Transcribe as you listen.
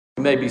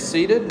You may be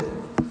seated.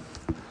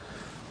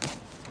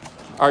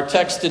 Our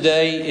text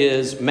today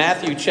is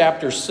Matthew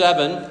chapter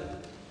 7,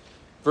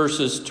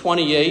 verses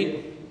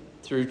 28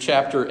 through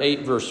chapter 8,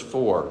 verse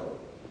 4.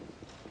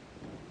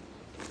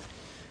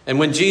 And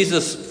when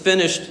Jesus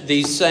finished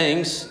these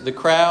sayings, the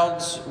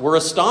crowds were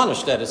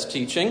astonished at his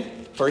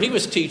teaching, for he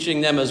was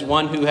teaching them as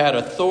one who had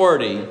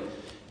authority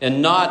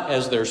and not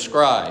as their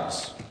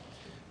scribes.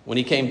 When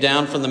he came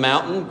down from the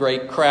mountain,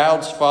 great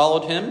crowds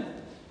followed him.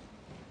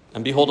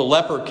 And behold, a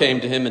leper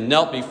came to him and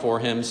knelt before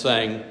him,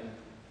 saying,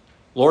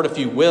 Lord, if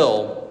you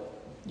will,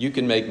 you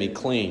can make me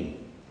clean.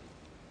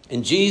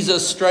 And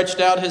Jesus stretched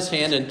out his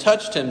hand and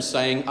touched him,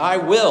 saying, I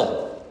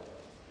will,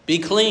 be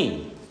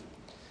clean.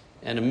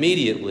 And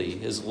immediately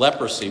his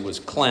leprosy was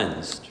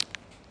cleansed.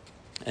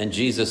 And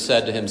Jesus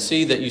said to him,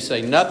 see that you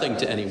say nothing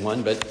to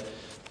anyone, but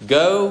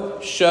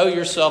go show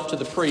yourself to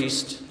the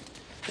priest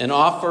and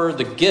offer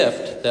the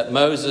gift that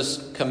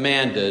Moses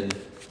commanded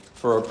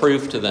for a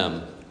proof to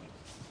them.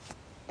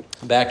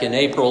 Back in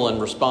April, in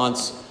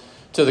response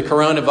to the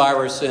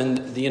coronavirus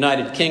in the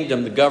United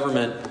Kingdom, the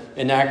government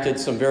enacted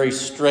some very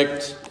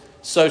strict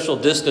social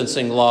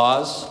distancing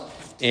laws.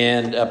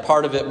 And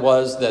part of it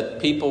was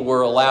that people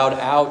were allowed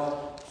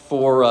out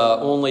for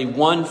only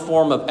one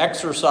form of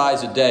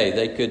exercise a day.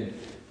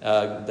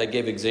 They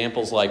gave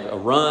examples like a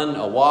run,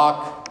 a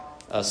walk,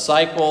 a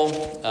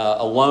cycle,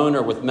 alone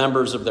or with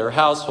members of their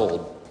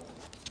household.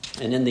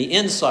 And in the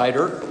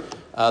Insider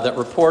that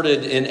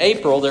reported in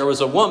April, there was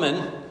a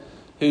woman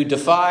who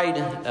defied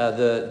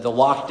the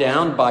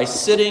lockdown by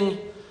sitting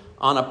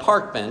on a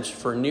park bench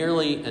for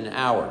nearly an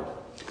hour.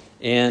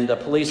 And a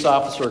police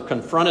officer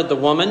confronted the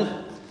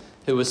woman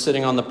who was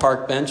sitting on the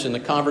park bench, and the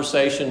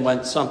conversation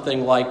went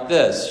something like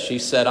this. She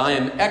said, I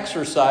am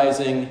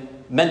exercising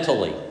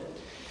mentally.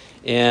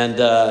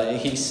 And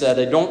he said,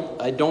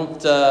 I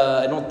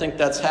don't think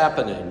that's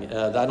happening.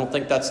 I don't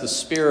think that's the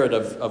spirit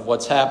of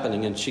what's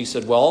happening. And she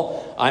said,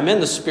 well, I'm in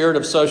the spirit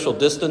of social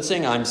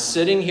distancing. I'm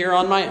sitting here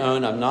on my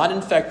own. I'm not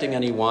infecting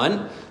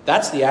anyone.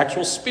 That's the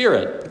actual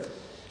spirit.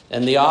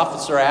 And the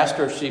officer asked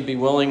her if she'd be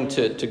willing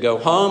to go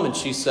home. And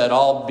she said,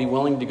 I'll be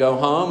willing to go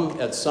home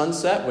at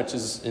sunset, which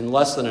is in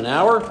less than an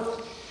hour.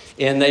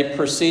 And they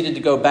proceeded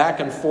to go back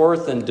and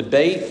forth and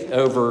debate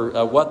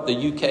over what the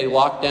UK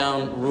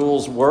lockdown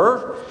rules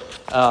were.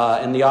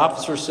 And the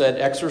officer said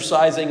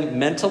exercising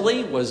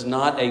mentally was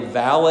not a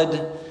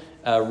valid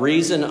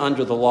reason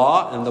under the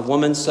law. And the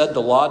woman said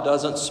the law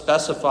doesn't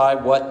specify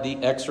what the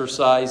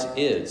exercise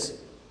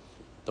is.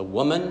 The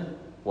woman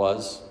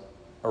was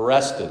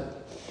arrested.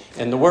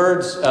 In the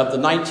words of the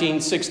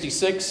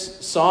 1966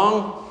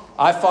 song,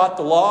 I fought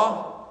the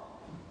law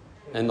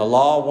and the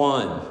law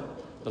won.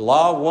 The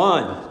law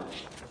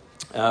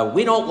won.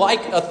 We don't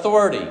like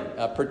authority,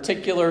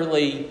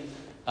 particularly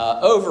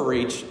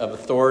overreach of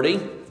authority.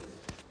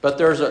 But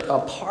there's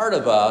a part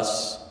of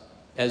us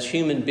as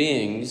human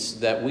beings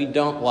that we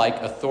don't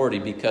like authority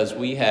because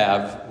we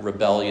have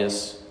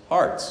rebellious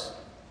hearts.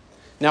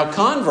 Now,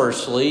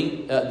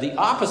 conversely, the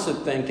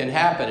opposite thing can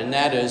happen, and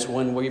that is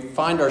when we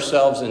find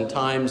ourselves in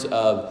times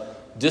of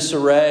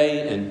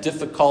disarray and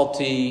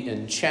difficulty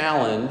and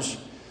challenge,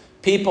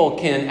 people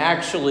can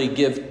actually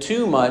give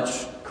too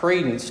much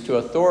credence to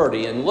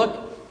authority and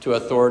look to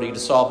authority to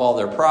solve all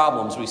their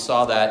problems. We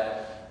saw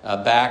that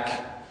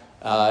back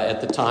at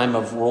the time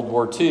of World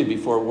War II.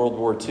 Before World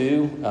War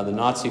II, the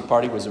Nazi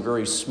Party was a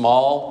very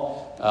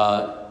small,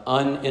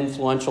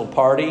 uninfluential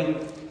party.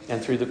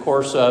 And through the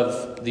course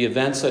of the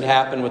events that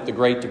happened with the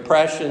Great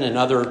Depression and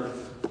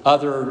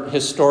other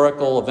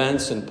historical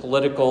events and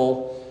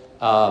political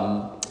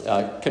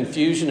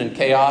confusion and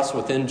chaos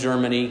within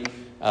Germany,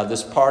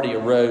 this party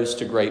arose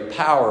to great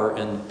power,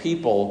 and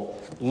people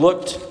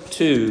looked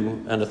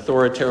to an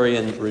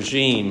authoritarian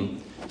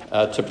regime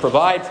to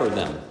provide for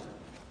them.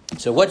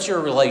 So what's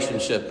your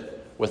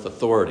relationship with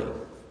authority?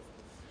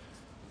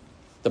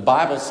 The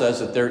Bible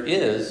says that there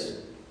is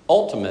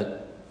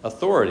ultimate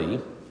authority,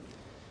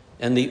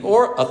 and the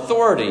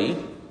authority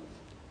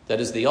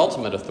that is the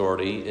ultimate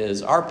authority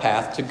is our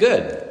path to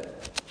good.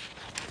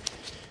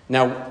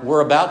 Now,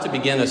 we're about to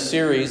begin a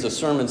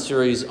sermon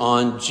series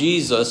on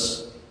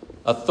Jesus'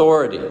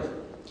 authority.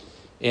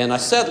 And I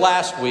said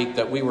last week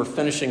that we were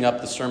finishing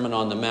up the Sermon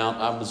on the Mount.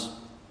 I was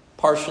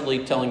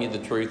partially telling you the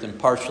truth and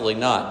partially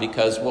not,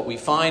 because what we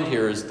find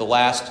here is the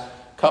last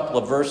couple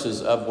of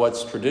verses of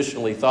what's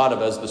traditionally thought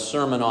of as the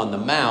Sermon on the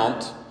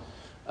Mount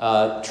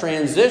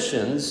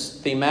transitions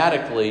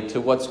thematically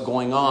to what's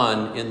going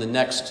on in the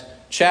next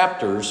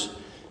chapters,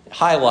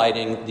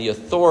 highlighting the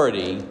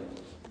authority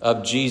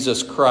of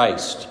Jesus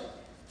Christ.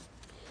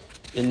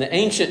 In the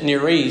ancient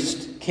Near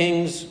East,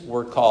 kings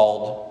were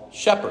called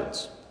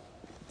shepherds.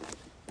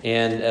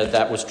 And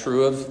that was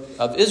true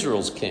of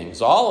Israel's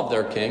kings. All of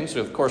their kings.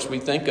 Of course, we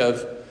think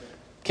of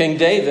King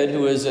David,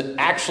 who is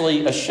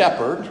actually a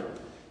shepherd.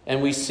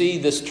 And we see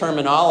this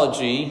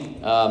terminology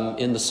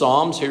in the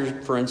Psalms. Here,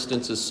 for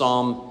instance, is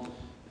Psalm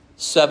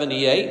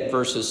 78,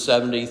 verses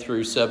 70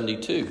 through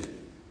 72.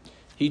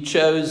 He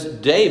chose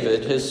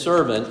David, his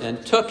servant,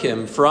 and took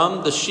him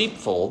from the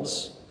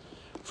sheepfolds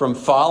From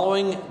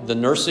following the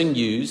nursing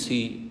ewes,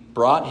 he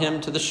brought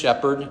him to the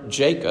shepherd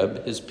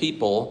Jacob, his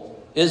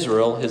people,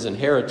 Israel, his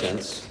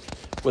inheritance.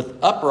 With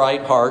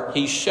upright heart,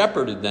 he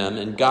shepherded them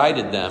and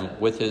guided them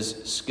with his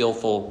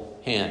skillful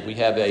hand. We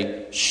have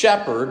a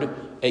shepherd,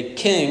 a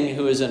king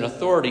who is in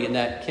authority, and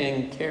that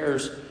king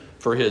cares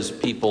for his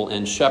people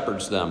and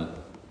shepherds them.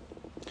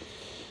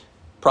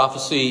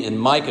 Prophecy in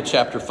Micah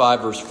chapter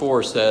 5 verse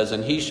 4 says,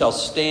 "And he shall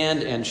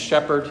stand and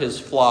shepherd his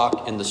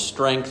flock in the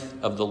strength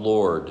of the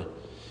Lord,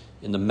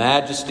 in the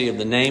majesty of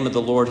the name of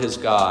the Lord his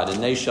God,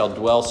 and they shall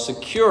dwell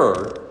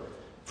secure,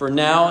 for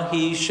now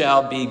he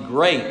shall be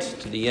great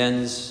to the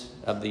ends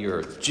of the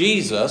earth."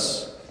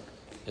 Jesus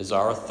is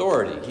our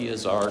authority. He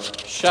is our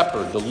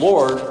shepherd. The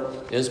Lord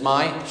is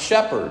my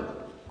shepherd,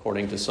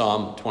 according to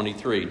Psalm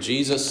 23.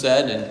 Jesus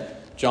said in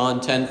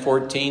John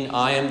 10:14,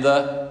 "I am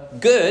the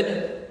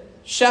good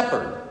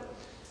shepherd."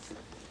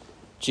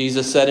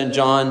 Jesus said in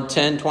John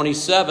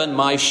 10:27,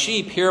 "My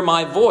sheep hear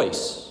my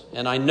voice,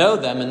 and I know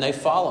them, and they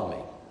follow me."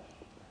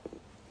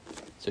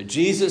 So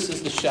Jesus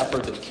is the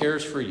shepherd that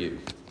cares for you.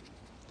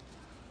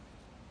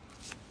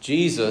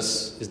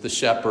 Jesus is the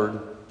shepherd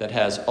that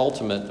has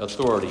ultimate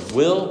authority.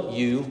 Will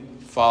you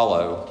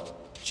follow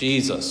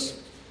Jesus?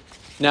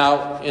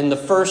 Now, in the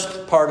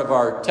first part of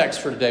our text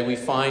for today, we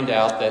find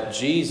out that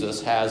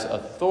Jesus has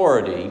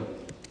authority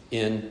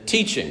in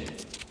teaching.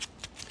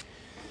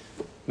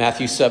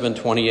 Matthew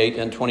 7:28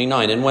 and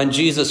 29. "And when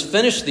Jesus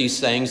finished these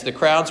sayings, the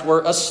crowds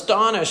were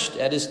astonished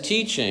at his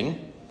teaching,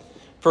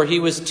 for he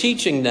was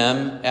teaching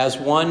them as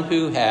one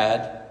who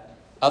had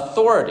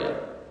authority,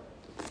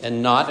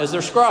 and not as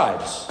their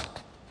scribes."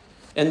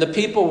 And the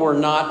people were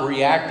not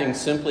reacting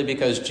simply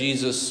because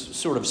Jesus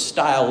sort of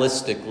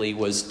stylistically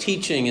was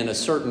teaching in a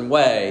certain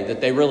way that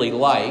they really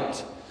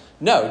liked.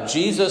 No,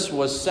 Jesus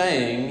was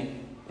saying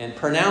and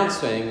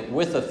pronouncing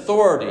with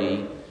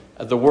authority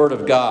the Word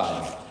of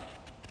God.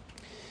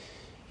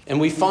 And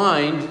we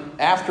find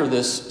after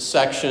this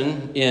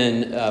section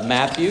in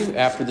Matthew,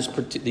 after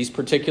these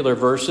particular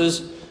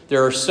verses,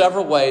 there are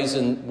several ways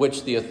in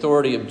which the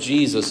authority of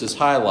Jesus is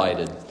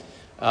highlighted.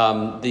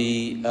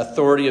 The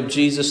authority of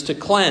Jesus to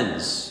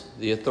cleanse,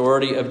 the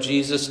authority of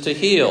Jesus to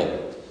heal,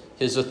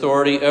 his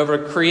authority over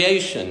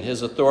creation,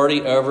 his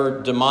authority over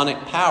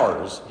demonic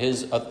powers,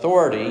 his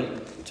authority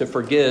to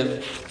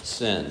forgive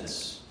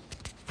sins.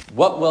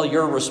 What will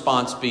your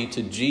response be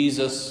to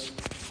Jesus'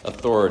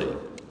 authority?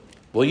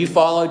 Will you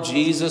follow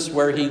Jesus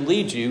where he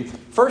leads you,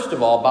 first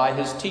of all, by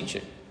his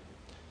teaching?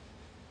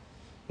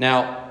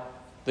 Now,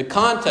 the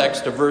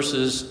context of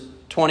verses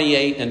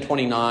 28 and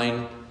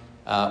 29,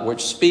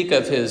 which speak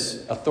of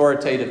his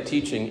authoritative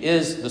teaching,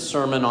 is the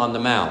Sermon on the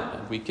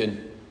Mount. We can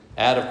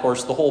add, of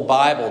course, the whole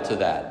Bible to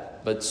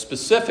that, but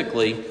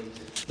specifically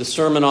the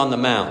Sermon on the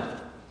Mount.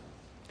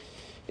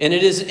 And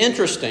it is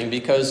interesting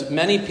because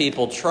many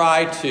people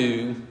try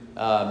to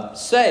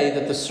say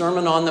that the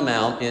Sermon on the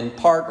Mount, in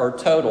part or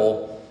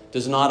total,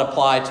 does not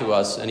apply to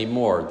us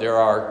anymore. There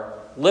are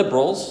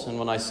liberals, and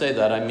when I say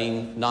that, I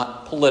mean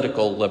not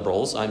political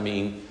liberals. I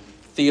mean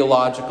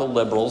theological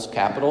liberals,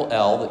 capital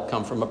L, that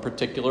come from a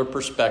particular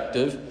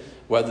perspective,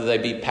 whether they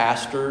be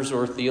pastors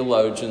or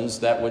theologians,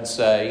 that would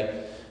say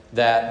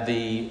that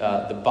the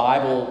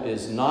Bible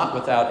is not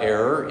without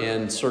error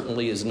and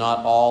certainly is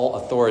not all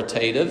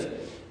authoritative,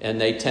 and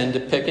they tend to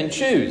pick and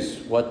choose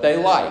what they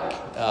like.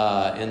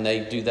 And they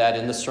do that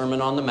in the Sermon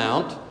on the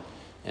Mount.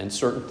 And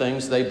certain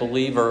things they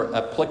believe are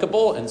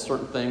applicable and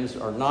certain things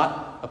are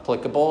not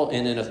applicable.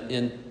 And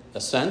in a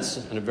sense,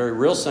 in a very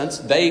real sense,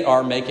 they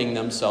are making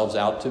themselves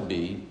out to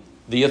be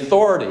the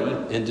authority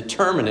in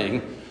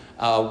determining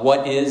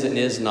what is and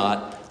is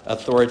not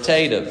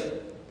authoritative.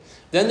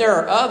 Then there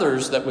are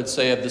others that would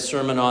say of the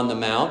Sermon on the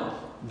Mount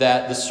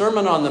that the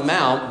Sermon on the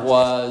Mount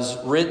was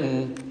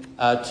written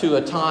to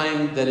a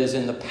time that is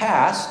in the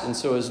past and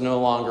so is no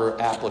longer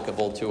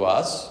applicable to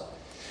us.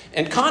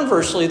 And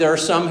conversely, there are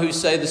some who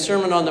say the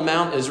Sermon on the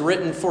Mount is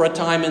written for a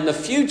time in the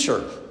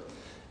future,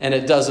 and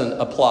it doesn't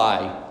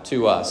apply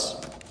to us.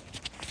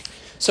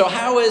 So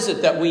how is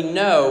it that we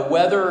know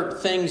whether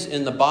things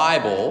in the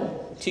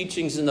Bible,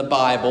 teachings in the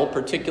Bible,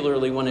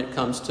 particularly when it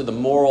comes to the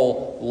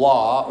moral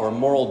law or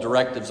moral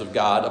directives of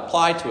God,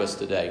 apply to us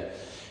today?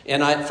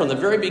 And from the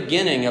very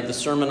beginning of the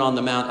Sermon on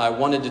the Mount, I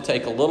wanted to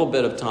take a little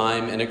bit of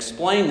time and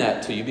explain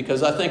that to you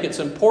because I think it's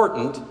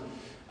important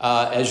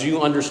as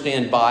you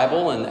understand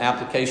Bible and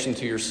application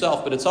to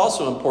yourself, but it's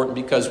also important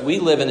because we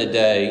live in a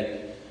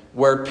day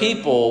where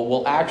people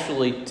will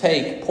actually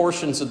take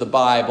portions of the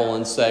Bible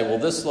and say, well,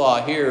 this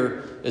law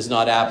here is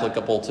not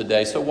applicable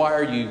today, so why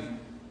are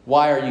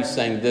you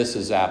saying this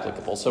is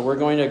applicable? So we're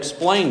going to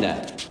explain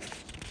that.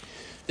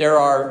 There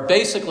are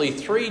basically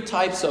three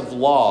types of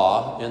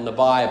law in the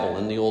Bible,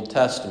 in the Old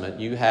Testament.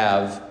 You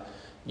have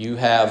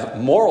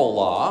moral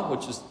law,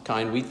 which is the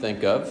kind we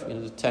think of,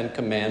 the Ten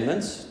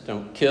Commandments.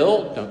 Don't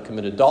kill, don't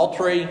commit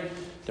adultery,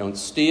 don't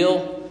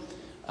steal,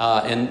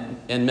 and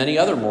many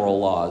other moral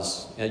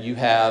laws. You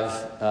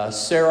have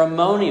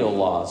ceremonial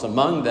laws.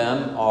 Among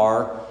them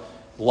are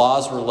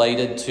laws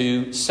related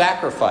to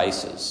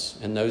sacrifices.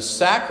 And those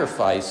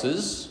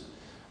sacrifices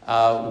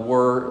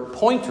were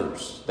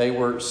pointers. They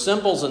were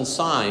symbols and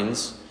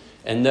signs,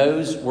 and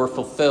those were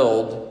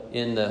fulfilled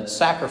in the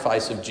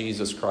sacrifice of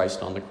Jesus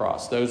Christ on the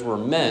cross. Those were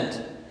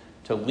meant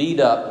to lead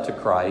up to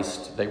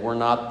Christ. They were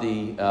not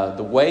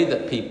the way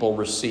that people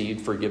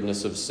received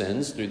forgiveness of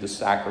sins through the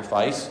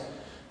sacrifice.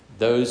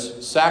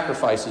 Those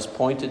sacrifices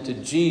pointed to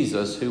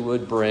Jesus, who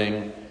would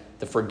bring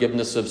the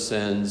forgiveness of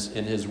sins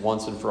in his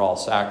once and for all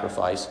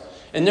sacrifice.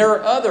 And there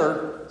are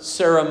other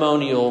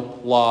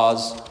ceremonial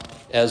laws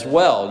as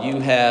well. You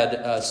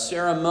had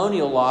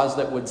ceremonial laws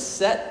that would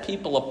set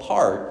people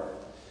apart.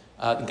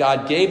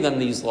 God gave them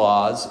these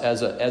laws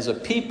as a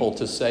people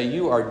to say,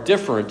 you are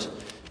different,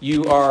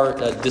 you are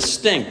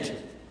distinct.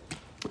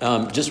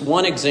 Just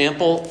one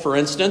example, for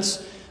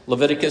instance,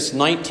 Leviticus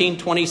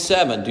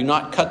 19:27, do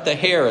not cut the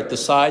hair at the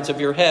sides of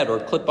your head or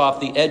clip off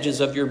the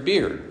edges of your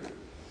beard.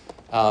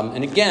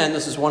 And again,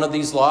 this is one of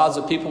these laws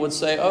that people would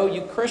say, oh,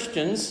 you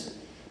Christians,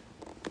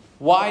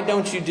 why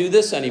don't you do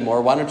this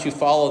anymore? Why don't you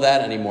follow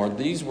that anymore?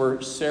 These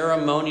were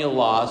ceremonial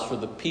laws for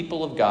the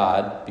people of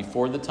God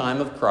before the time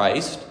of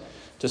Christ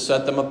to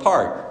set them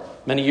apart.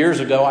 Many years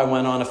ago, I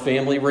went on a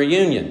family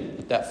reunion.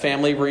 At that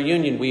family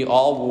reunion, we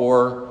all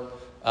wore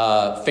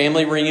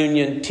family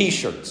reunion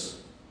T-shirts,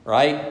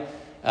 right?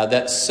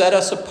 That set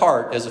us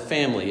apart as a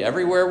family.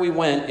 Everywhere we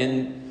went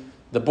in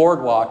the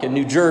boardwalk in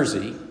New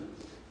Jersey,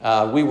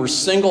 we were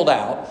singled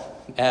out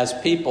as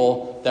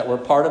people that were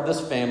part of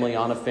this family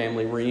on a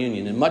family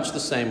reunion. In much the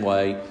same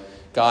way,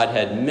 God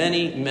had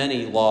many,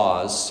 many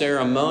laws,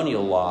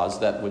 ceremonial laws,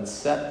 that would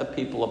set the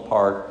people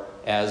apart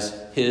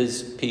as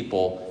his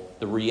people.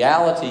 The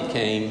reality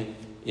came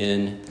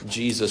in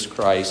Jesus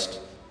Christ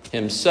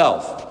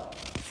himself.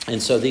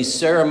 And so these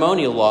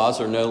ceremonial laws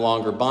are no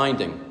longer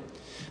binding.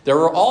 There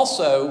were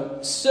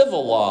also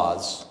civil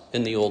laws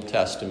in the Old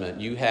Testament.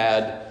 You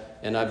had,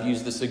 and I've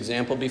used this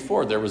example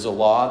before, there was a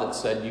law that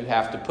said you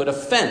have to put a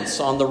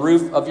fence on the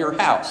roof of your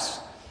house.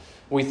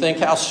 We think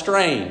how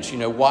strange.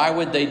 Why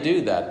would they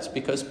do that? It's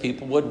because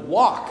people would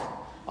walk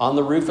on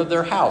the roof of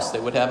their house. They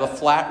would have a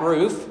flat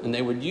roof, and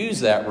they would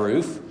use that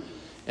roof.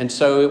 And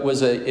so it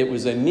was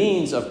a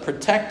means of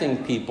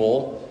protecting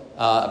people,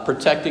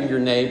 protecting your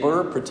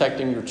neighbor,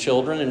 protecting your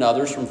children and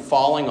others from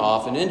falling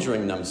off and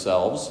injuring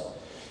themselves.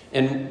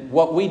 And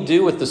what we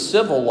do with the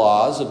civil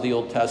laws of the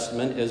Old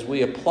Testament is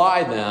we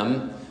apply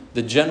them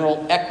the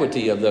general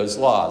equity of those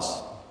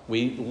laws.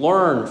 We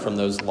learn from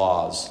those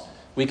laws.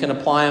 We can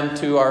apply them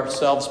to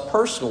ourselves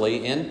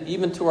personally and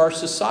even to our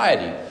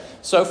society.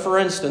 So, for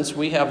instance,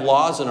 we have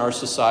laws in our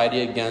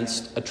society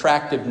against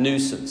attractive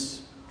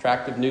nuisance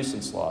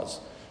laws.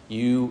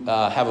 You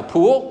have a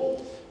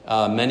pool.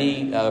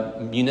 Many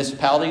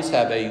municipalities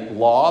have a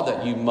law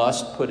that you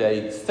must put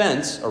a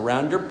fence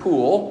around your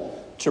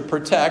pool to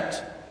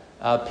protect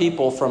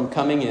people from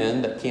coming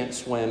in that can't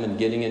swim and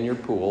getting in your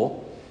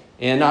pool.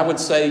 And I would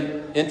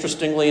say,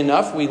 interestingly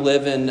enough, we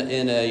live in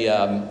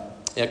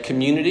a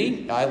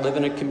community. I live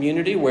in a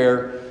community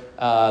where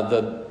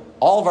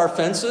all of our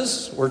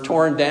fences were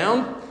torn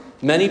down.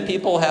 Many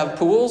people have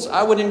pools.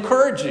 I would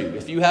encourage you,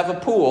 if you have a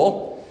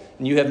pool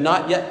and you have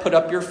not yet put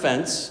up your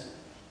fence,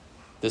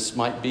 this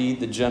might be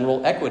the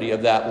general equity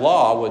of that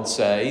law would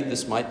say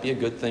this might be a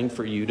good thing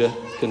for you to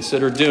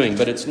consider doing.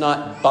 But it's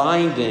not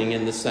binding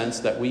in the sense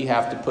that we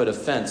have to put a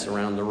fence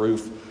around the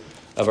roof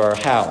of our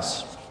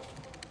house.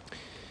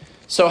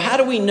 So how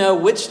do we know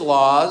which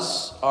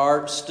laws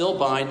are still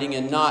binding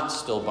and not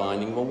still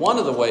binding? Well, one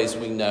of the ways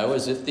we know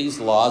is if these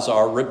laws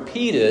are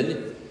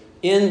repeated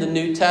in the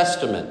New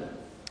Testament.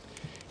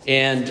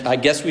 And I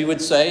guess we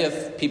would say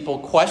if people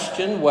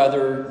question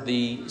whether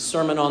the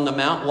Sermon on the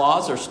Mount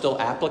laws are still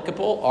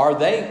applicable, are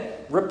they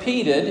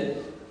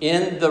repeated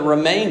in the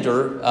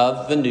remainder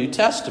of the New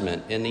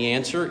Testament? And the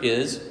answer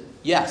is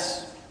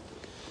yes.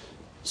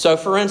 So,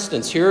 for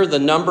instance, here are the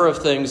number of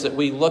things that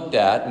we looked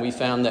at, and we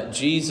found that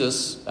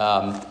Jesus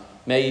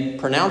made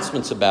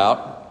pronouncements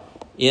about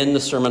in the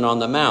Sermon on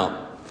the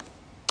Mount.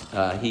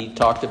 He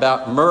talked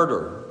about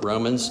murder.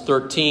 Romans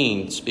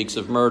 13 speaks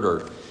of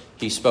murder.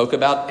 He spoke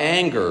about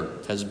anger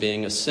as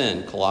being a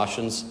sin.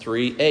 Colossians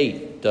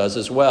 3:8 does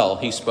as well.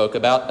 He spoke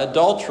about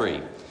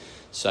adultery.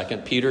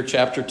 2 Peter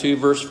chapter 2,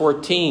 verse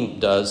 14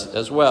 does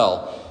as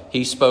well.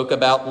 He spoke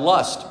about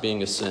lust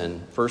being a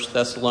sin. 1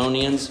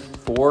 Thessalonians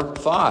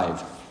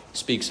 4:5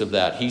 speaks of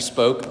that. He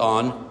spoke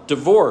on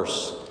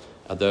divorce.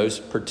 Those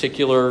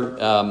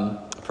particular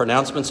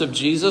pronouncements of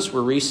Jesus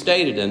were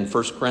restated in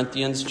 1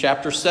 Corinthians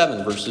chapter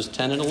 7, verses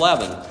 10 and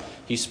 11.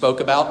 He spoke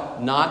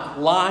about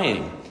not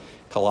lying.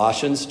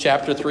 Colossians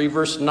chapter 3,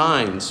 verse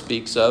 9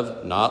 speaks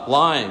of not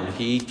lying.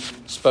 He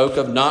spoke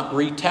of not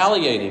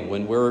retaliating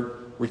when we're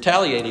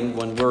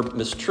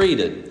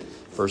mistreated.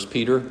 1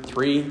 Peter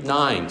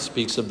 3:9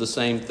 speaks of the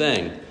same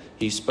thing.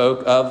 He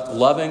spoke of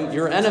loving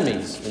your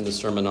enemies in the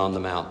Sermon on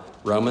the Mount.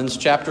 Romans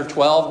chapter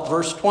 12,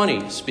 verse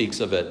 20 speaks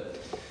of it.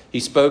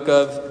 He spoke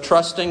of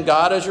trusting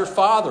God as your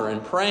Father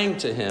and praying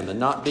to him and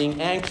not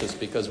being anxious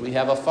because we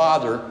have a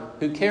Father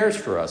who cares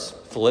for us.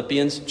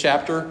 Philippians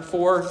chapter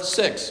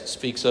 4:6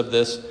 speaks of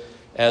this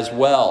as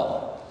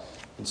well.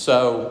 And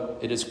so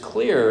it is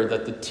clear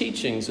that the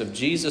teachings of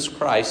Jesus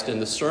Christ in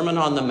the Sermon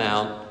on the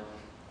Mount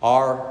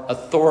are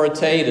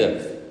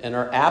authoritative and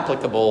are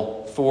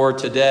applicable for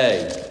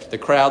today. The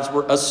crowds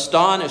were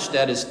astonished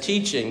at his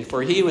teaching,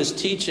 for he was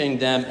teaching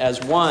them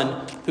as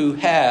one who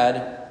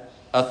had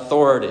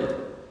authority.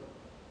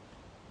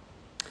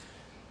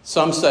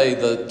 Some say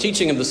the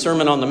teaching of the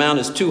Sermon on the Mount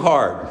is too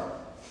hard.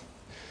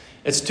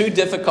 It's too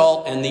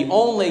difficult, and the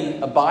only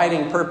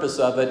abiding purpose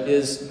of it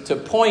is to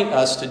point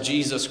us to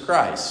Jesus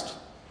Christ.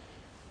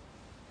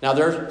 Now,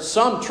 there's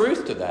some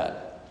truth to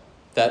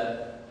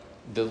that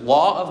the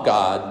law of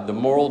God, the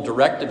moral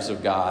directives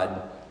of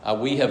God,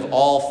 we have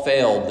all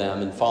failed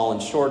them and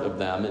fallen short of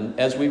them. And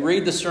as we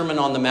read the Sermon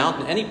on the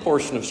Mount in any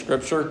portion of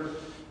Scripture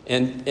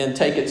and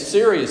take it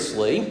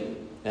seriously,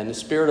 and the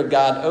Spirit of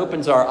God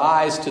opens our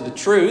eyes to the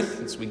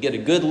truth, as we get a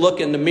good look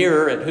in the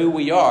mirror at who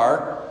we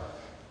are,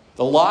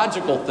 the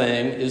logical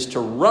thing is to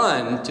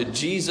run to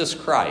Jesus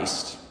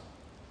Christ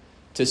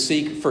to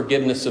seek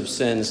forgiveness of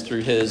sins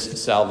through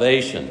his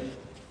salvation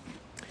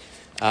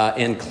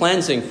and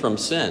cleansing from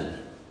sin.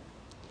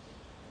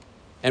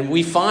 And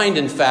we find,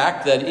 in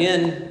fact, that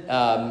in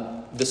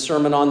the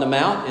Sermon on the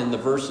Mount, in the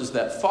verses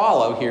that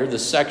follow here, the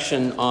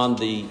section on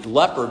the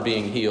leper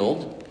being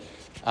healed,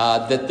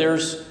 that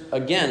there's,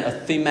 again, a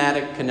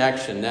thematic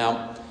connection.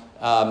 Now,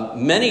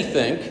 many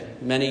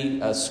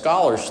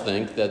scholars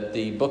think that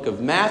the book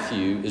of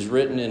Matthew is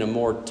written in a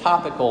more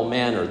topical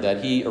manner,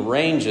 that he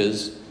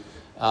arranges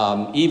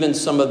even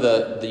some of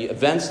the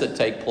events that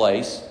take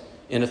place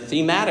in a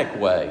thematic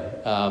way.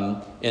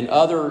 And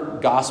other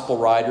gospel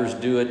writers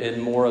do it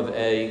in more of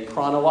a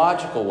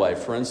chronological way.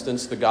 For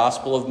instance, the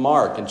Gospel of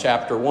Mark in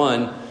chapter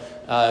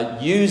 1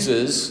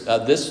 uses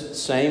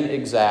this same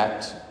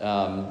exact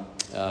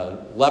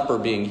leper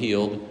being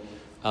healed,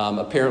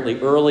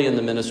 apparently early in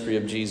the ministry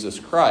of Jesus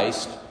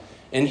Christ.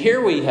 And here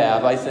we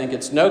have, I think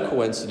it's no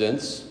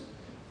coincidence,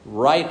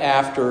 right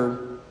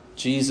after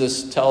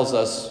Jesus tells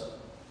us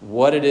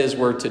what it is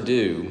we're to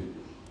do,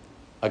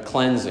 a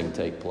cleansing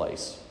take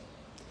place.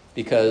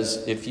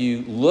 Because if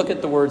you look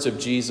at the words of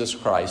Jesus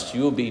Christ,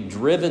 you will be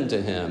driven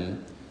to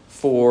him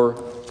for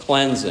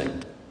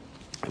cleansing.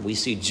 And we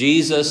see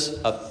Jesus'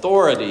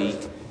 authority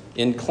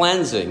in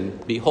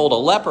cleansing. Behold, a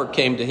leper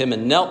came to him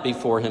and knelt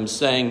before him,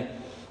 saying,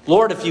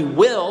 Lord, if you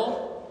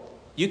will,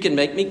 you can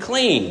make me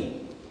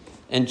clean.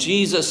 And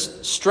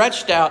Jesus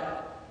stretched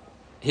out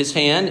his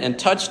hand and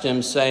touched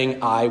him,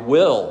 saying, I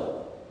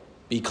will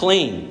be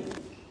clean.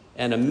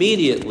 And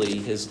immediately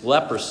his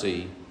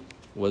leprosy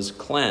was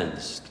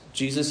cleansed.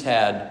 Jesus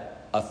had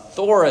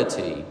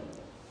authority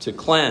to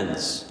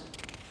cleanse.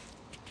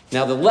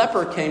 Now, the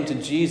leper came to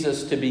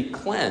Jesus to be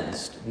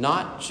cleansed,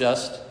 not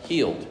just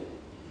healed.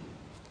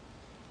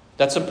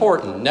 That's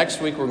important.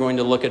 Next week, we're going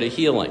to look at a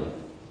healing.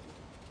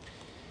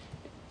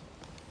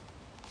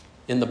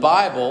 In the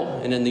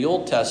Bible and in the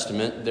Old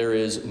Testament, there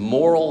is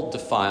moral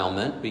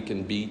defilement. We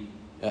can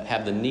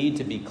have the need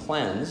to be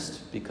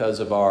cleansed because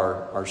of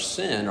our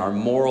sin, our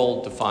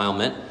moral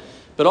defilement,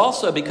 but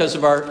also because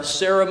of our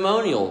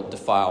ceremonial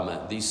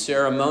defilement. These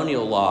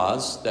ceremonial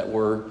laws that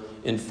were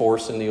in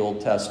force in the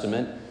Old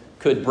Testament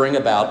could bring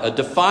about a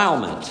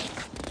defilement.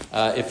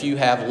 If you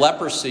have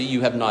leprosy,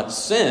 you have not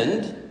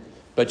sinned,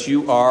 but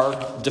you are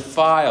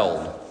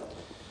defiled.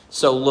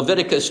 So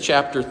Leviticus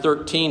chapter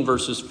 13,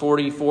 verses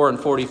 44 and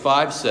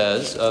 45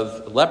 says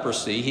of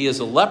leprosy, he is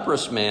a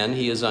leprous man,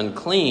 he is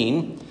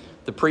unclean.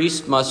 The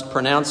priest must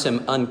pronounce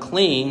him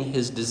unclean.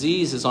 His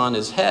disease is on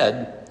his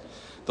head.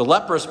 The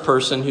leprous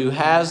person who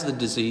has the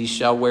disease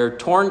shall wear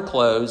torn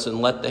clothes and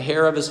let the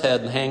hair of his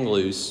head hang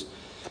loose.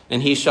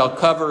 And he shall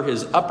cover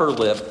his upper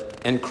lip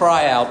and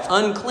cry out,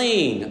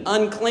 unclean,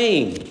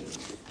 unclean.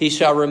 He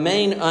shall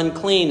remain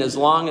unclean as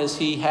long as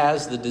he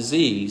has the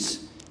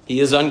disease. He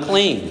is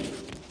unclean.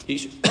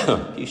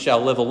 He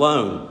shall live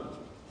alone.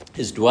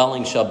 His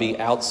dwelling shall be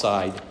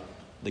outside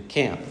the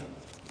camp.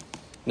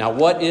 Now,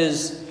 what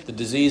is the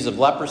disease of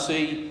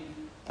leprosy?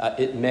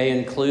 It may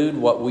include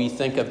what we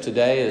think of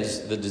today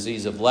as the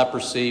disease of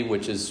leprosy,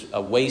 which is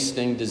a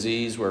wasting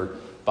disease where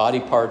body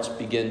parts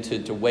begin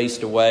to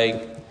waste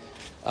away.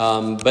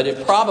 But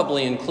it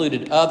probably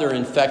included other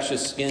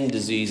infectious skin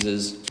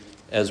diseases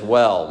as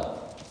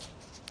well.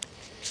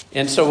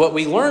 And so what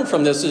we learned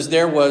from this is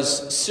there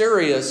was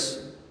serious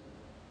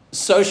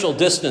social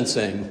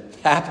distancing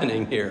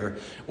happening here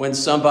when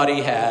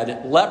somebody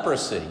had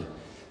leprosy.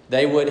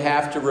 They would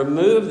have to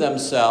remove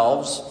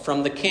themselves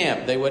from the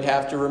camp. They would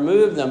have to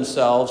remove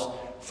themselves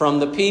from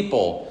the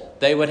people.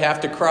 They would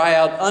have to cry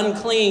out,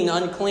 unclean,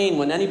 unclean,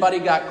 when anybody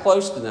got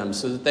close to them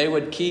so that they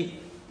would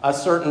keep a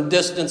certain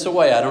distance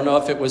away. I don't know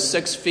if it was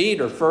 6 feet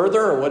or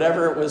further or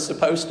whatever it was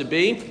supposed to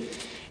be.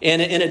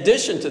 And in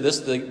addition to this,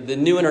 the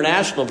New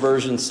International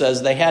Version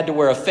says they had to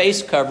wear a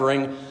face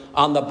covering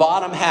on the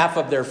bottom half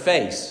of their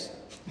face.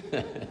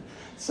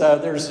 So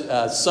there's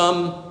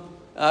some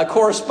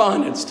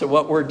correspondence to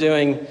what we're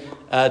doing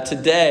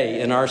today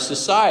in our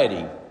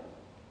society.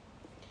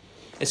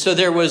 And so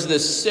there was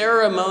this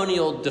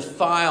ceremonial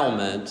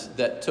defilement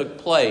that took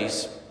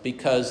place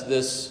because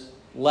this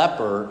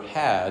leper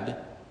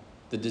had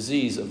the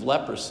disease of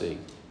leprosy.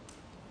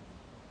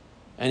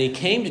 And he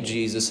came to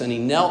Jesus and he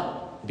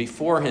knelt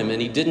before him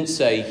and he didn't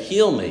say,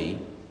 heal me.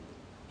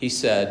 He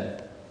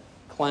said,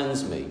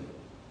 cleanse me.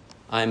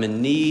 I am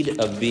in need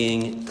of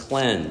being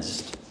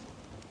cleansed.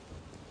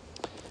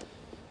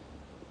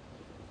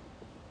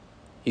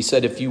 He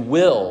said, if you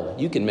will,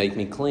 you can make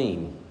me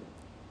clean.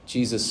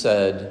 Jesus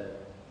said,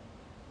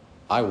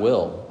 I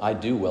will. I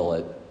do will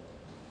it.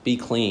 Be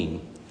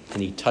clean.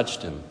 And he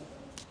touched him.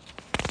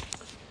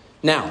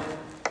 Now,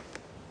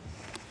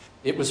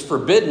 it was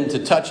forbidden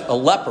to touch a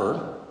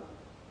leper,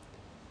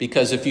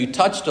 because if you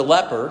touched a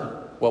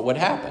leper, what would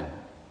happen?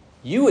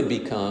 You would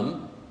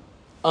become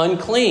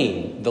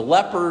unclean. The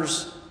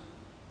leper's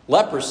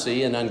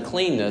leprosy and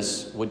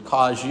uncleanness would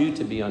cause you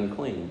to be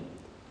unclean.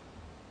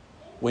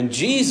 When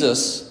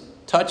Jesus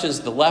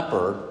touches the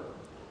leper,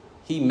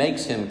 he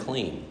makes him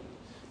clean.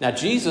 Now,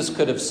 Jesus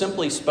could have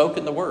simply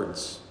spoken the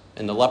words,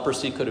 and the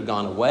leprosy could have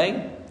gone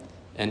away,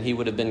 and he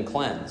would have been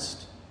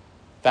cleansed.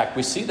 In fact,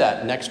 we see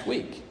that next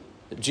week.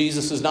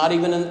 Jesus is not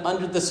even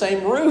under the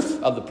same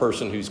roof of the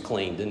person who's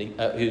cleaned and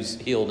who's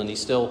healed, and he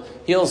still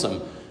heals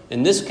them.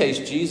 In this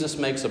case, Jesus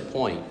makes a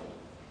point.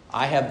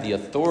 I have the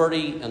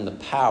authority and the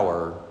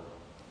power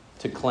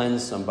to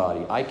cleanse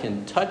somebody. I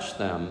can touch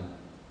them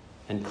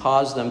and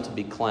cause them to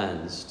be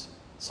cleansed,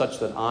 such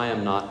that I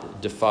am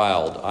not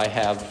defiled. I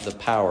have the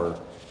power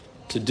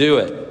to do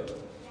it.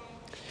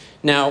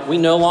 Now, we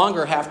no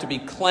longer have to be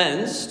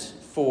cleansed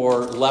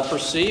for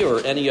leprosy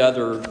or any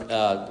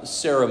other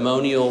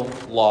ceremonial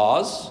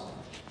laws.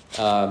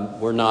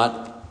 We're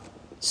not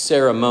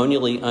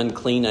ceremonially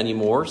unclean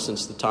anymore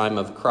since the time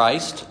of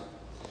Christ.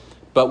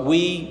 But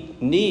we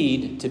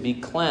need to be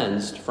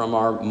cleansed from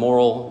our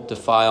moral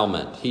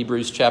defilement.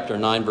 Hebrews chapter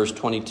 9, verse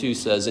 22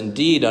 says,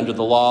 indeed, under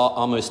the law,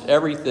 almost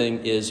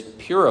everything is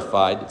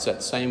purified. It's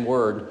that same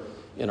word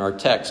in our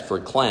text for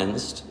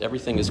cleansed.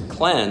 Everything is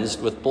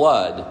cleansed with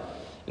blood.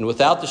 And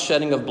without the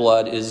shedding of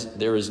blood,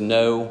 there is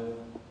no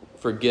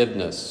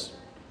forgiveness.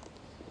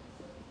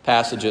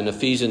 Passage in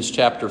Ephesians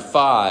chapter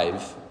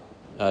 5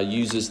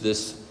 uses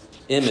this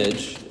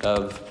image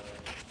of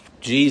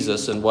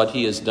Jesus and what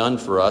he has done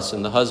for us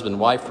in the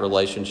husband-wife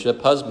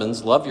relationship.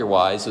 Husbands, love your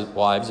wives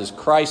as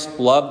Christ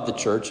loved the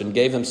church and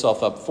gave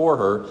himself up for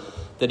her,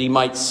 that he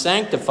might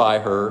sanctify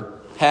her,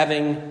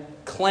 having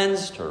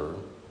cleansed her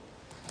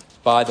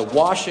by the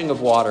washing of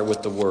water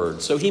with the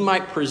word, so he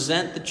might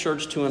present the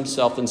church to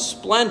himself in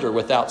splendor,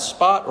 without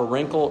spot or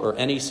wrinkle or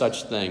any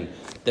such thing,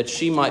 that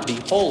she might be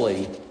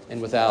holy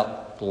and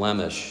without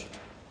blemish.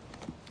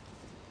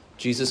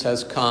 Jesus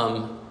has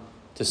come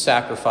to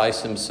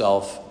sacrifice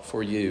himself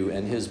for you,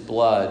 and his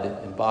blood,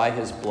 and by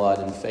his blood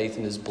and faith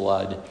in his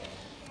blood,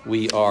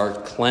 we are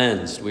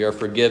cleansed. We are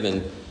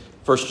forgiven.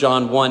 1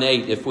 John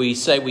 1:8, if we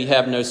say we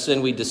have no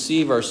sin, we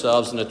deceive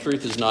ourselves and the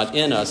truth is not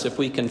in us. If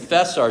we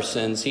confess our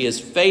sins, he is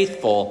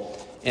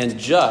faithful and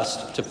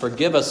just to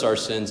forgive us our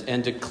sins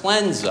and to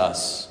cleanse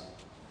us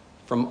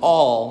from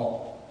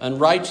all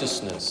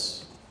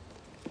unrighteousness.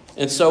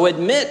 And so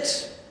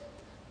admit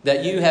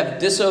that you have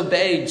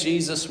disobeyed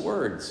Jesus'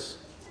 words,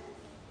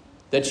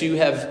 that you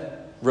have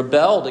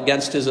rebelled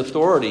against his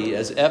authority,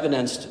 as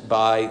evidenced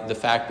by the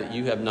fact that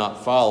you have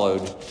not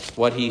followed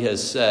what he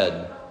has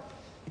said.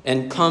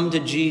 And come to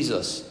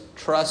Jesus.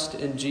 Trust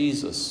in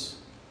Jesus.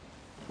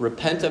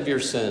 Repent of your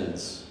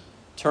sins.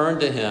 Turn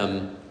to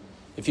him.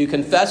 If you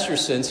confess your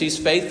sins, he's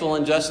faithful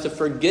and just to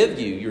forgive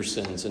you your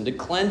sins and to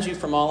cleanse you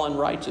from all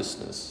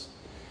unrighteousness.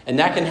 And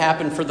that can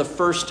happen for the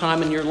first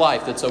time in your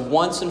life. It's a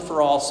once and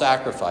for all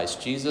sacrifice.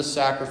 Jesus'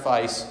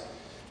 sacrifice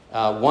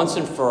once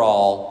and for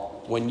all.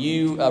 When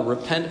you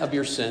repent of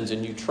your sins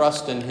and you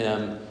trust in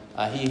him,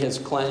 he has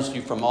cleansed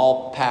you from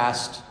all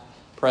past,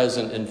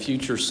 present, and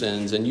future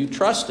sins, and you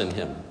trust in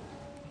him.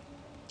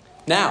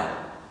 Now,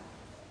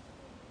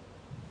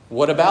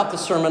 what about the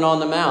Sermon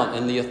on the Mount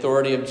and the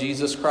authority of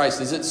Jesus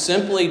Christ? Is it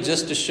simply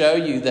just to show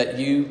you that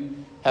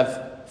you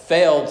have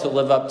failed to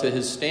live up to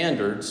his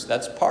standards?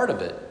 That's part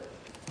of it.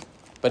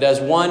 But as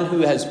one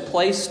who has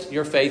placed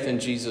your faith in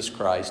Jesus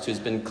Christ, who's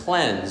been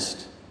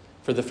cleansed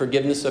for the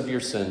forgiveness of your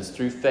sins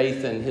through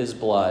faith in his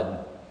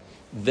blood,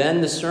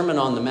 then the Sermon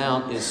on the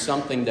Mount is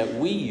something that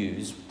we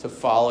use to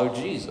follow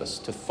Jesus,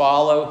 to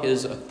follow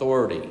his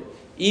authority,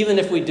 even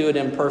if we do it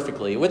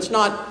imperfectly. It's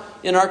not,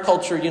 in our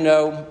culture,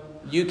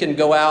 you can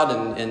go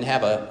out and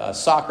have a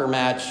soccer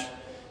match,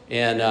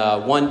 and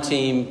one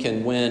team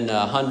can win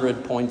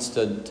 100 points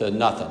to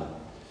nothing.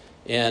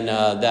 And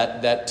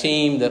that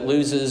team that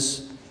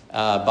loses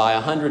by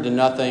 100 to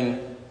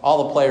nothing,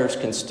 all the players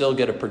can still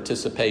get a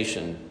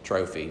participation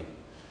trophy.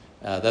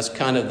 That's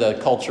kind of the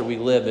culture we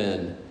live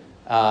in.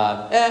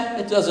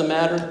 It doesn't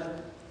matter.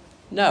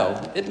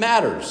 No, it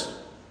matters.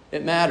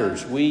 It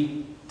matters.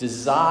 We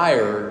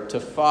desire to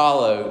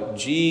follow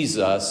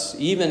Jesus,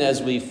 even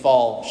as we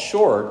fall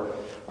short.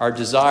 Our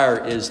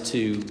desire is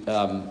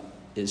to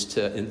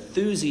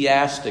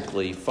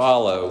enthusiastically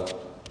follow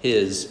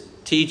his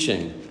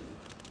teaching.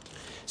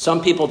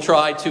 Some people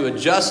try to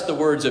adjust the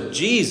words of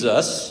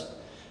Jesus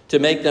to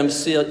make them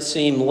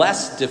seem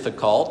less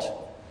difficult,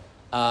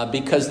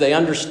 because they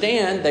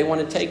understand they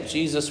want to take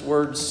Jesus'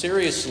 words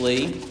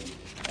seriously.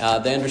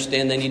 They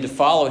understand they need to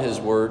follow his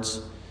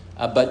words.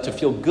 But to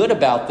feel good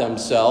about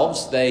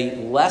themselves, they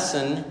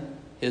lessen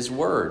his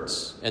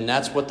words. And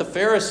that's what the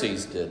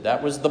Pharisees did.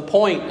 That was the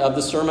point of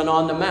the Sermon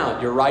on the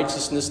Mount. Your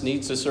righteousness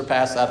needs to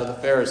surpass that of the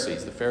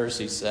Pharisees. The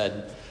Pharisees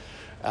said,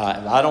 if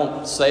I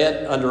don't say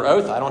it under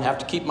oath, I don't have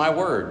to keep my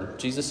word.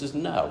 Jesus says,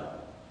 no.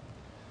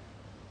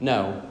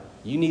 No,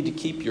 you need to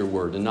keep your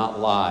word and not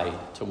lie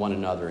to one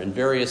another and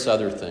various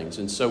other things.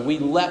 And so we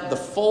let the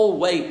full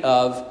weight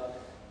of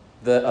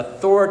the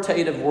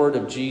authoritative word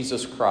of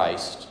Jesus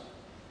Christ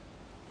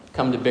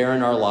come to bear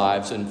in our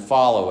lives and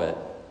follow it.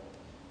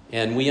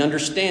 And we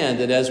understand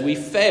that as we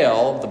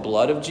fail, the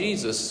blood of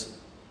Jesus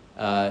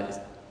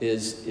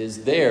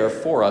is there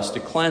for us to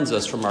cleanse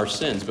us from our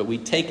sins. But we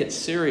take it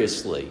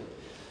seriously.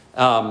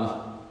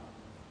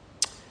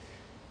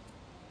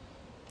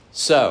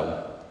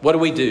 So, what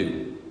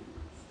do?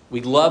 We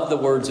love the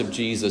words of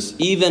Jesus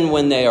even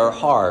when they are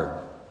hard.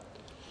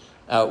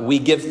 We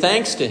give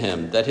thanks to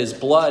him that his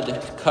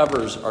blood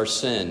covers our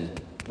sin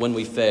when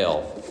we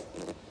fail.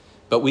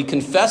 But we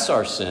confess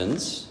our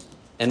sins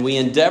and we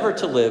endeavor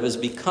to live as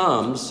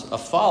becomes a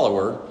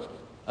follower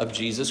of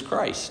Jesus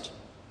Christ.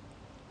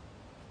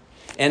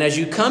 And as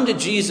you come to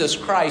Jesus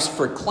Christ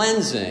for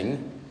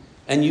cleansing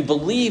and you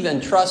believe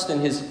and trust in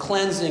his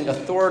cleansing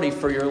authority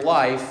for your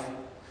life,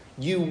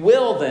 you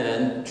will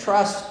then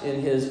trust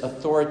in his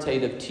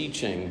authoritative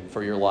teaching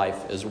for your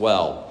life as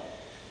well.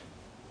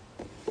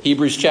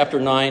 Hebrews chapter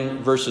 9,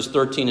 verses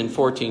 13 and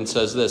 14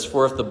 says this,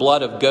 "For if the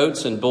blood of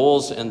goats and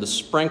bulls and the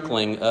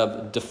sprinkling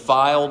of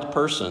defiled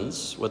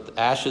persons with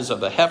ashes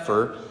of a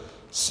heifer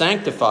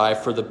sanctify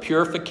for the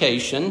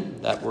purification,"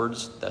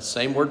 that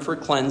same word for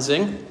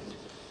cleansing,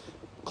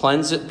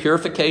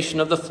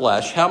 purification of the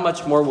flesh, how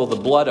much more will the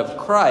blood of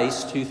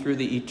Christ, who through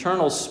the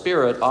eternal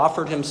Spirit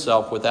offered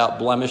himself without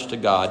blemish to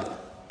God,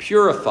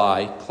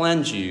 purify,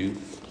 cleanse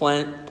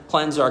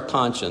our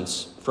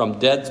conscience from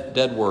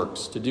dead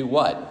works, to do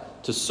what?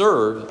 To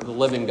serve the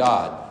living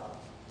God.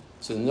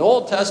 So in the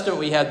Old Testament,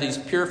 we had these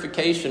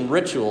purification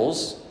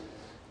rituals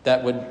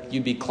that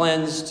you'd be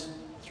cleansed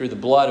through the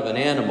blood of an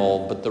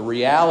animal, but the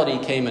reality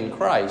came in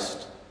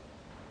Christ.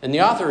 And the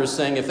author is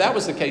saying if that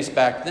was the case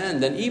back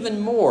then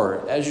even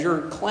more, as you're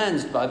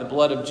cleansed by the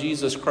blood of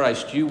Jesus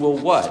Christ, you will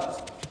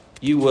what?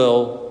 You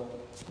will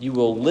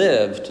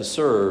live to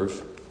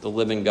serve the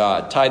living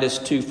God. Titus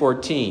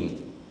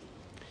 2:14.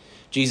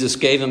 Jesus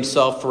gave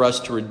himself for us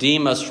to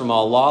redeem us from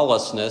all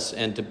lawlessness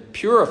and to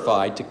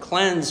purify, to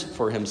cleanse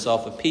for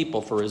himself a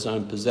people for his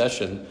own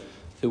possession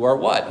who are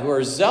what? Who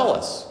are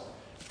zealous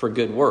for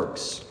good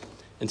works.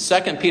 In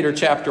 2 Peter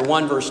chapter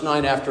 1, verse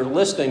 9, after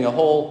listing a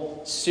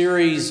whole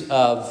series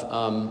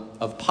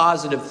of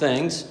positive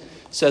things,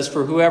 says,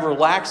 "For whoever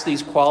lacks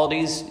these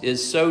qualities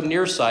is so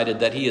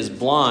nearsighted that he is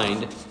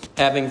blind,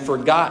 having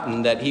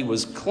forgotten that he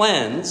was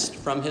cleansed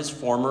from his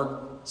former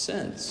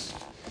sins."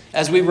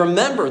 As we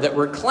remember that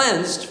we're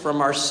cleansed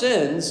from our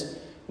sins,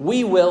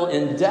 we will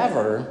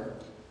endeavor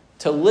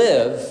to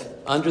live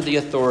under the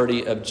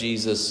authority of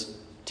Jesus'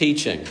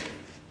 teaching.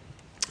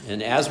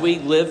 And as we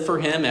live for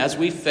him, as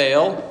we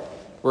fail,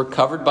 we're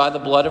covered by the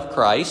blood of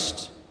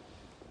Christ,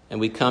 and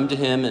we come to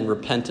him in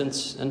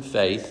repentance and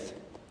faith,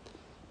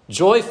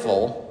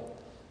 joyful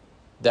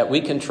that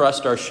we can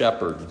trust our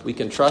shepherd. We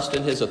can trust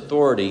in his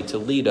authority to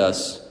lead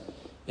us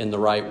in the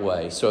right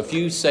way. So if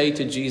you say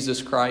to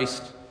Jesus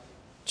Christ,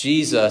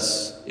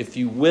 "Jesus, if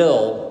you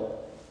will,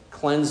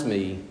 cleanse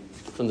me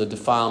from the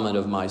defilement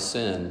of my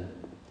sin,"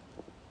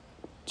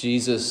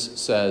 Jesus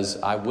says,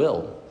 "I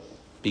will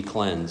be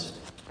cleansed."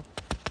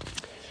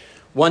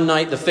 One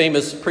night, the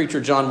famous preacher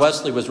John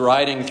Wesley was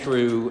riding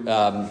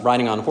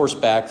on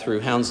horseback through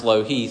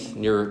Hounslow Heath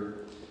near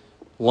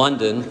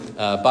London.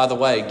 By the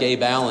way,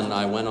 Gabe Allen and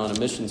I went on a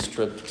missions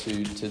trip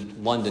to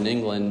London,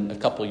 England a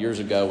couple years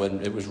ago,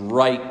 and it was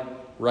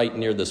right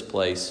near this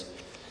place.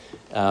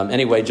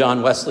 Anyway,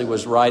 John Wesley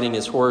was riding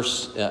his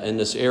horse in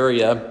this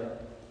area,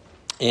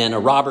 and a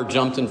robber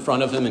jumped in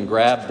front of him and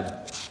grabbed the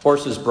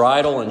horse's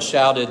bridle and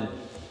shouted,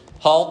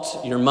 "Halt,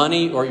 your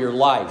money or your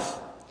life."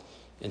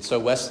 And so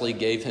Wesley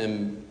gave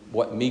him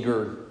what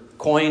meager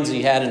coins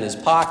he had in his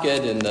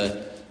pocket,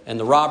 and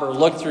the robber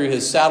looked through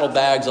his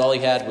saddlebags. All he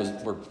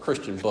had were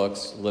Christian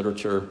books,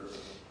 literature,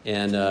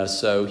 and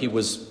so he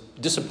was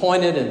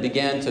disappointed and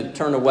began to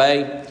turn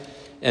away.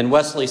 And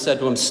Wesley said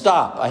to him,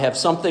 "Stop, I have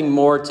something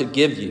more to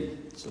give you."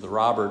 So the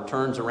robber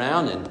turns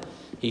around and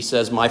he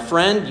says, "My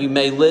friend, you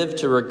may live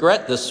to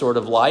regret this sort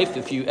of life.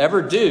 If you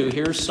ever do,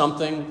 here's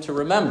something to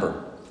remember.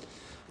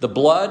 The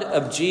blood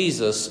of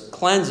Jesus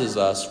cleanses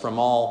us from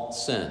all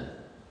sin."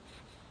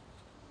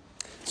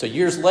 So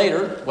years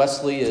later,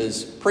 Wesley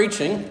is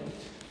preaching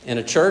in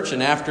a church,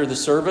 and after the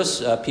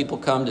service, people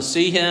come to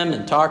see him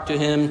and talk to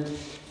him.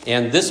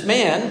 And this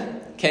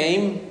man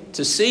came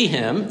to see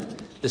him,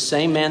 the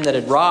same man that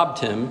had robbed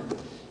him,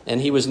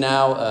 and he was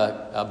now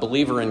a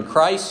believer in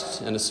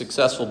Christ and a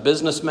successful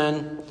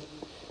businessman.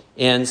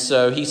 And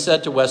so he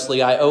said to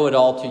Wesley, "I owe it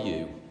all to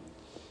you."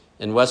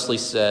 And Wesley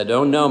said,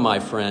 "Oh no, my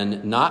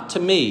friend, not to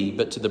me,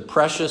 but to the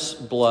precious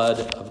blood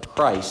of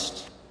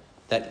Christ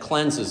that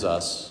cleanses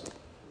us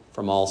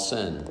from all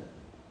sin."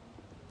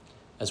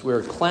 As we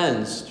are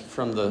cleansed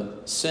from the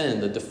sin,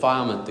 the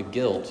defilement, the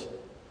guilt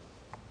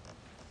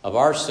of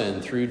our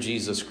sin through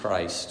Jesus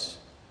Christ,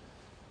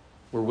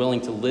 we're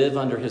willing to live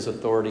under his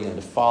authority and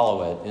to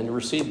follow it and to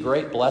receive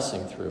great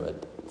blessing through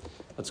it.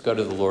 Let's go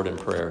to the Lord in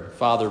prayer.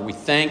 Father, we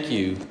thank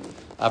you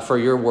for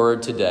your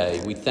word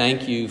today. We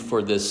thank you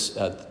for this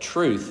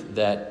truth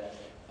that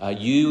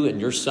you and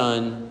your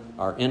Son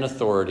are in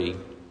authority,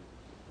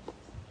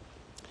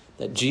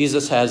 that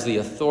Jesus has the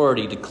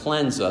authority to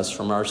cleanse us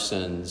from our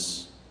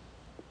sins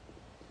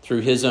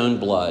through his own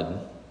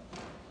blood.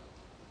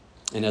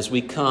 And as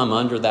we come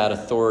under that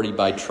authority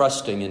by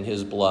trusting in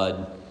his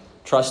blood,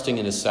 trusting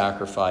in his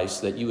sacrifice,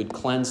 that you would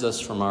cleanse us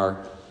from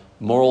our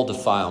moral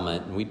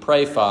defilement. And we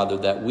pray, Father,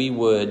 that we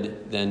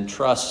would then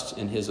trust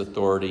in his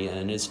authority and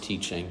in his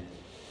teaching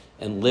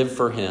and live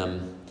for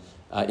him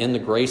in the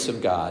grace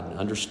of God,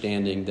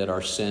 understanding that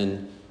our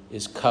sin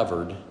is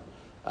covered,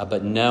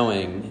 but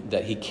knowing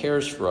that he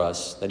cares for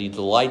us, that he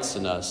delights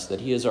in us,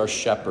 that he is our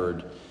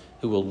shepherd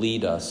who will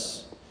lead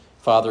us.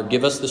 Father,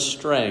 give us the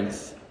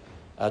strength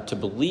to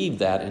believe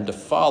that and to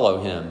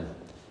follow him.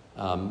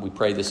 We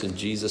pray this in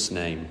Jesus'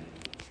 name.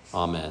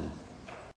 Amen.